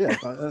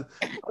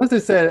 Unless they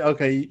said,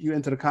 okay, you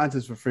enter the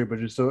contest for free, but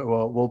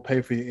we'll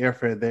pay for your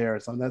airfare there or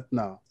something. That's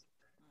no.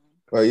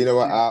 Well, you know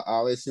what?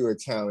 I'll issue a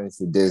challenge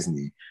to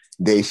Disney.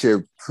 They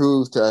should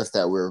prove to us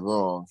that we're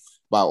wrong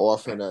by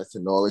offering us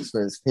an all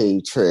expense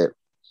paid trip,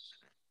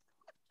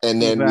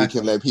 and then we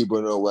can let people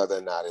know whether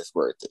or not it's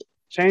worth it.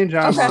 Change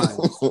our minds.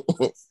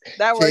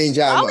 That works. Change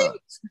our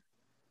minds.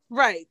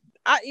 Right.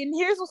 And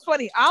here's what's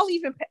funny.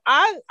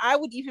 I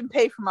would even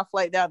pay for my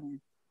flight down there.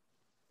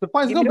 The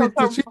flight's gonna be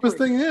the cheapest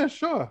thing. Yeah,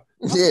 sure.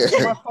 Yeah.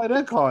 My flight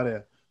and car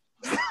there.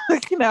 I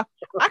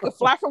could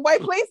fly from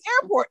White Plains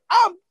Airport.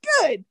 I'm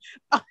good.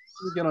 Let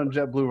me get on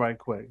JetBlue right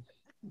quick.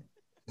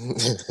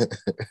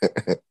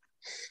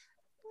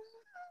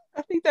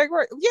 I think that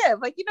works. Yeah,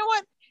 like you know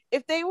what?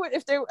 If they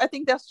I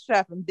think that's what should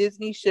happen.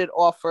 Disney should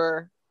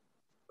offer,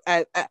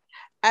 as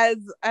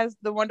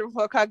the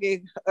wonderful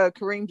Hokage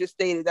Kareem just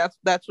stated.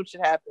 That's what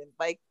should happen.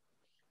 Like.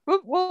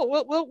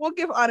 We'll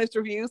give honest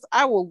reviews.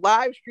 I will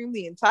live stream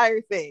the entire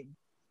thing.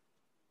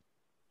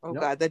 Oh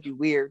God, that'd be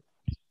weird.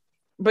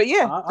 But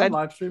yeah, I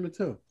live stream it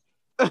too.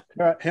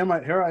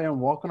 Here I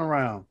am walking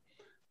around.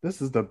 This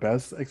is the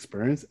best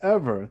experience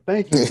ever.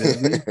 Thank you,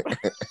 Disney,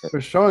 for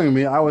showing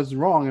me I was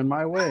wrong in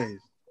my ways.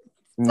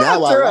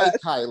 Now I like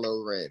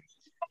Kylo Ren.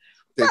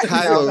 The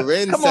Kylo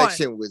Ren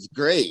section was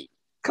great.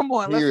 Come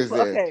on, he was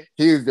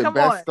the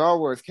best Star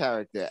Wars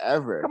character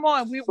ever. Come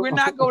on, we're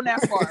not going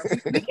that far.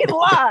 We can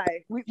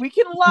lie. We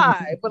can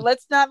lie, but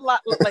let's not lie.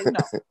 Like no.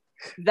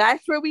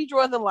 That's where we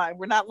draw the line.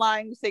 We're not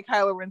lying to say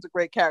Kylo Ren's a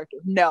great character.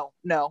 No.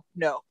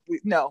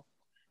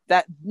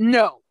 That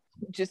no.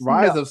 Just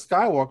Rise no. of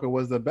Skywalker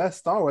was the best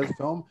Star Wars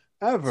film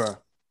ever.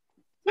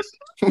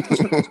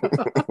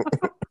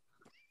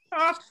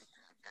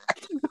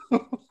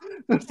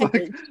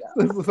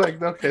 it's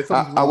like okay.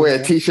 I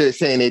wear a T-shirt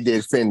saying they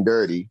did Finn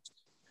dirty.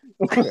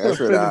 That's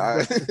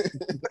what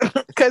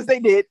because they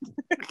did.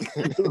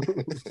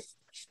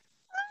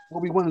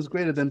 Obi-Wan is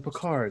greater than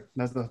Picard.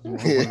 That's one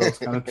of those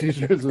kind of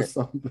T-shirts or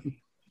something.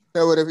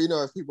 No, but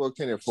if people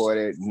can afford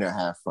it,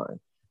 have fun.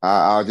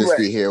 I'll just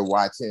be here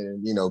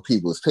watching,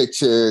 people's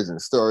pictures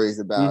and stories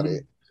about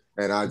it,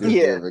 and I'll just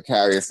live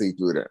vicariously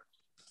through them.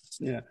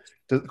 Yeah.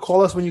 Just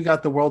call us when you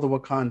got the World of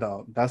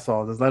Wakanda. That's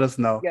all. Just let us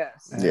know.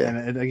 Yes.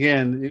 And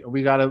again,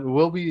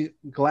 we'll be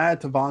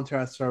glad to volunteer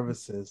our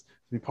services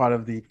to be part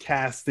of the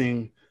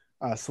casting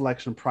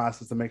selection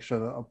process to make sure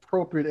the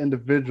appropriate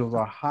individuals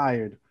are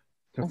hired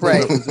to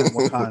represent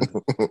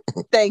Wakanda.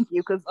 Thank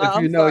you. Because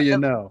if you know, you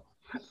know.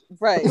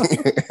 Right.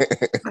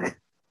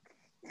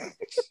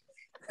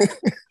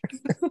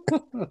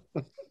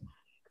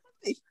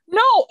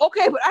 No,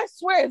 okay, but I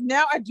swear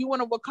now I do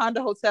want a Wakanda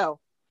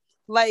hotel.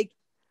 Like,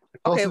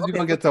 you're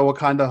gonna get to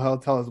Wakanda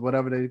hotel is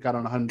whatever they got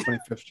on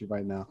 125th Street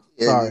right now.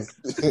 Sorry.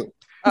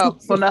 Oh,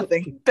 so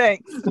nothing.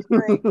 Thanks.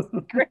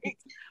 Great.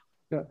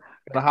 Got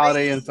a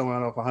Holiday Inn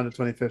somewhere off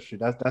 125th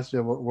Street. That's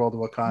your World of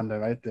Wakanda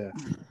right there.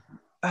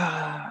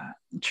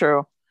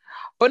 True,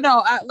 but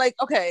no, I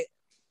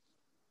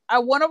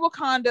want a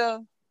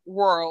Wakanda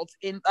world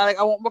I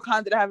want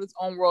Wakanda to have its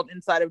own world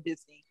inside of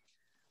Disney,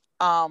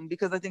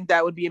 because I think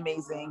that would be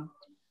amazing.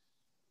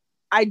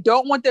 I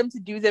don't want them to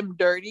do them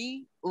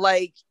dirty,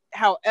 like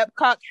how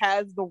Epcot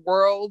has the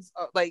worlds,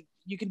 like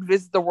you can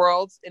visit the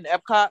worlds in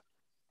Epcot,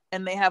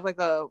 and they have like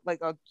a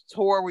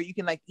tour where you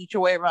can like eat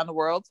your way around the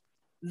world.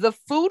 The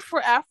food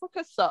for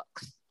Africa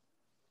sucks.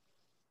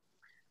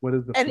 What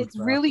is the and food it's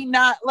really Africa?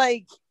 not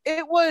like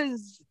it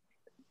was.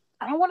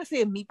 I don't want to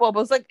say a meatball,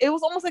 but it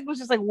was almost like it was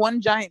just like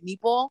one giant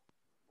meatball.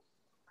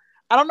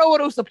 I don't know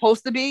what it was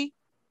supposed to be.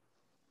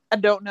 I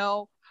don't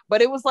know,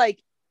 but it was like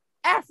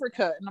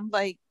Africa, and I'm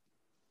like,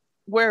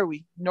 where are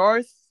we?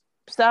 North,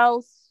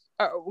 south,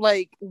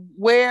 like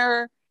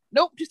where?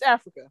 Nope, just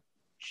Africa.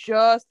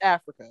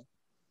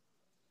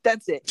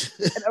 That's it.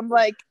 And I'm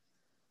like,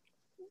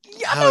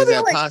 how is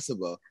that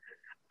possible?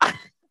 I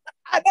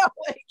know,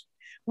 like,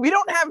 we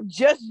don't have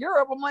just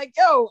Europe. I'm like,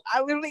 yo,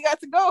 I literally got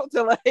to go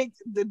to like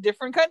the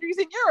different countries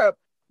in Europe.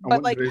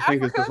 But like, they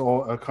think it's just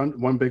all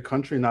one big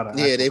country, not a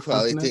they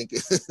probably continent?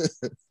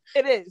 Think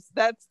it is.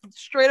 That's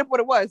straight up what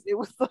it was. It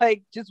was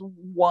like just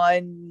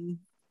one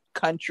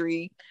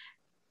country,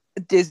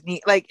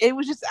 Disney. Like it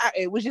was just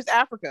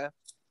Africa.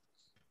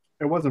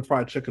 It wasn't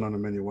fried chicken on the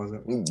menu, was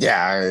it?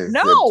 Yeah.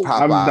 No.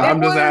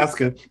 I'm just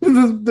asking.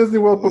 Disney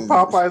World put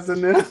Popeyes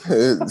in there.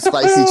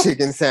 Spicy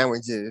chicken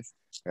sandwiches.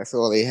 That's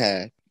all they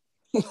had.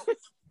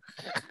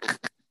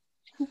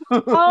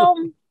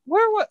 Hold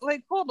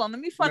on, let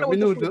me find out we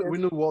what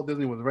knew Walt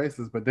Disney was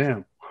racist, but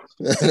damn.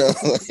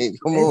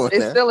 Come on.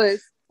 It still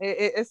is.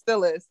 It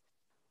still is.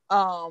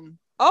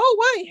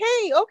 Oh wait,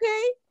 hey,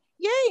 okay.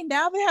 Yay,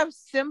 now they have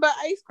Simba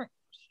ice cream.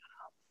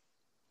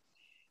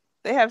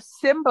 They have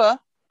Simba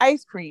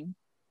ice cream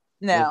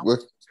now.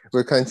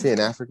 What country in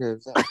Africa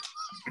is that?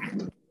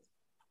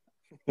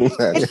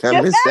 It's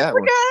I missed that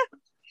one.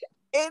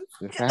 It's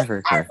just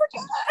Africa.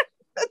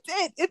 That's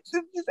it. It's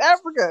just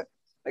Africa.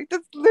 Like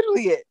that's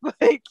literally it.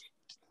 Like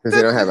because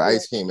they don't have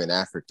ice cream in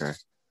Africa.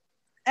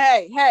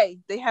 Hey,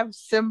 they have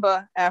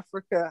Simba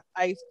Africa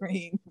ice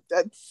cream.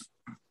 That's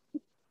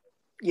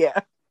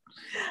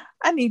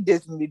I need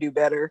Disney to do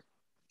better.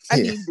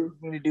 Need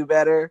Disney to do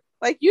better.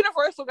 Like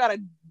Universal got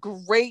a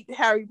great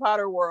Harry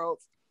Potter world.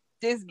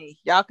 Disney,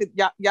 y'all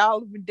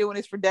have been doing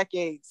this for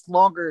decades,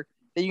 longer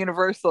than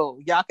Universal.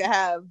 Y'all could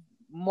have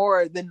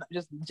more than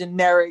just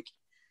generic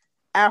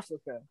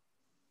Africa.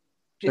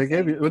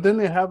 Didn't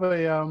they have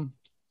a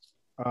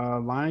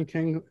Lion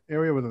King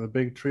area with a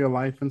big tree of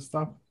life and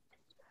stuff?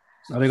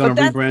 Are they going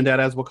to rebrand that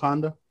as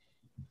Wakanda?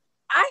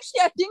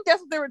 Actually, I think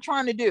that's what they were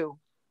trying to do.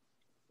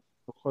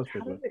 Of course they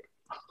would.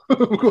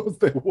 Of course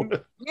they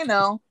would. You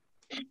know,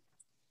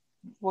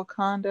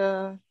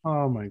 Wakanda.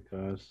 Oh my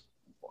gosh.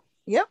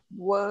 Yep,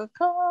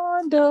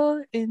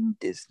 Wakanda in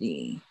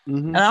Disney.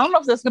 Mm-hmm. And I don't know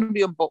if that's going to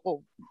be a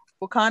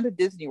Wakanda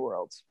Disney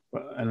World.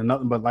 And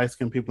nothing but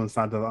light-skinned people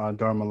inside the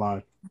Dharma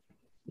line.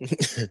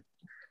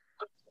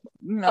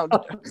 No,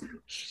 that's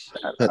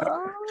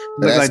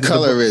like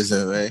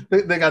colorism,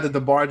 right? They got the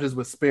barges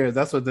with spears.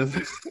 That's what this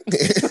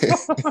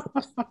is.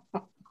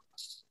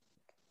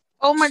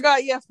 Oh my God!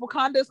 Yes,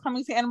 Wakanda is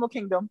coming to Animal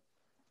Kingdom.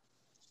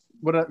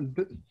 But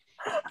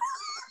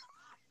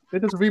they're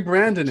just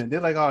rebranding it.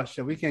 They're like, oh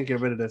shit, we can't get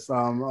rid of this.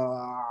 Let's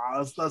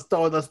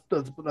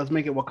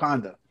make it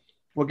Wakanda.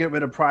 We'll get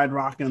rid of Pride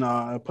Rock and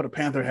put a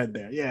panther head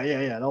there.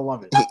 Yeah. They'll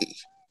love it. That's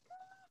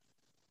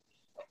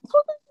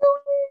what they're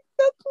doing.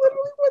 That's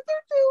literally what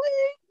they're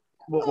doing.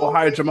 We'll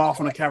hire Jamal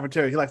from the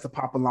cafeteria. He likes to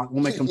pop a lock.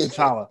 We'll make him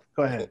T'Challa.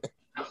 Go ahead.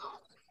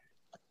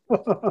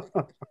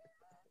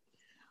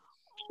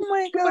 Oh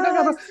my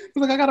God!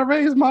 I gotta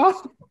raise mom.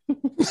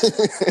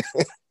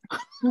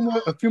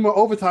 A few more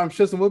overtime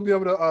shifts, and we'll be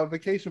able to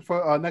vacation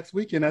for next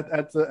weekend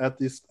at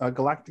the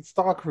Galactic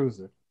Star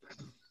Cruiser.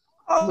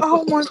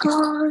 Oh my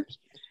God!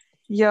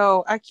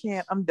 Yo, I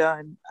can't. I'm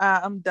done.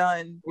 I'm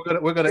done.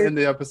 We're gonna end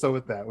the episode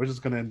with that. We're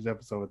just gonna end the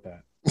episode with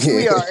that.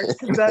 We are,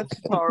 because that's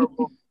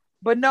horrible.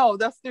 But no,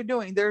 that's what they're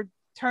doing. They're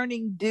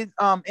turning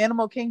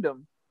Animal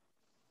Kingdom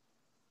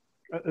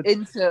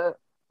into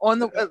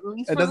at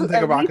least it doesn't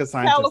take a rocket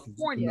scientist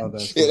California. to know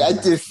that. Yeah,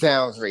 that just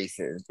sounds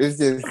racist. There's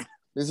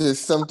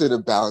just something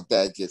about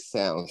that just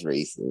sounds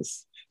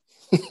racist.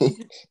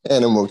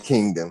 Animal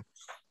Kingdom.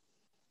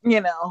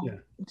 You know,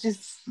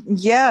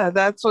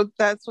 that's what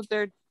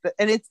they're,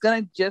 and it's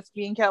gonna just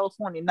be in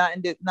California, not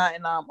in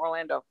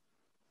Orlando.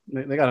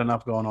 They got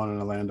enough going on in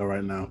Orlando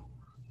right now.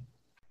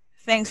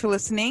 Thanks for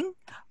listening.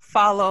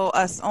 Follow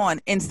us on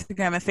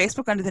Instagram and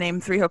Facebook under the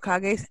name 3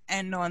 Hokages,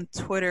 and on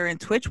Twitter and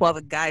Twitch,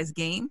 The Guys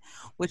Game,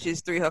 which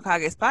is 3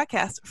 Hokages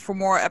Podcast. For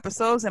more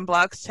episodes and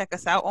blogs, check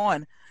us out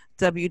on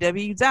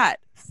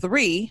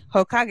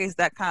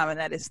www.3hokages.com, and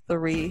that is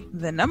 3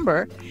 the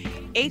number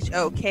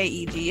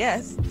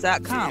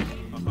HOKEGS.com.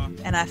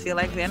 And I feel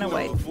like Vanna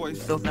White.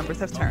 Those numbers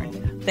have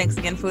turned. Thanks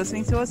again for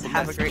listening to us.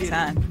 Have a great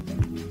time.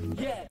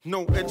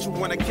 No itch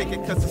when I kick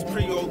it cause it's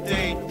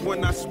preordained.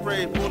 When I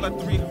spray, roll like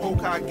 3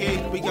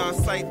 Hokage. We on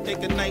sight,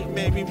 think a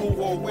nightmare, we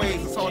move all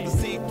ways. It's hard to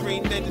see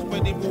 3 ninjas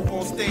when they move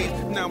on stage.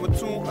 Now in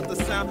tune of the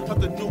sound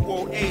of the new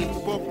old age.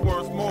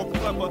 Bookworms more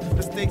clever,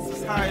 the stakes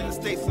is higher, the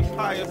stakes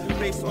empire.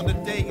 Based on the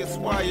day it's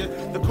wired.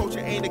 The culture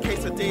ain't a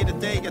case of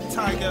day-to-day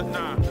attire.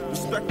 Nah,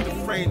 respect the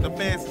frame, the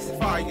man's is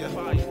fire.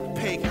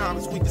 Pay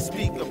homage, we can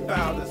speak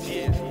about us.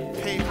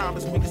 Pay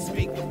homage, we can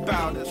speak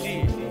about us.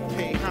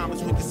 Pay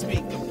homage, we can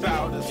speak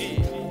about us.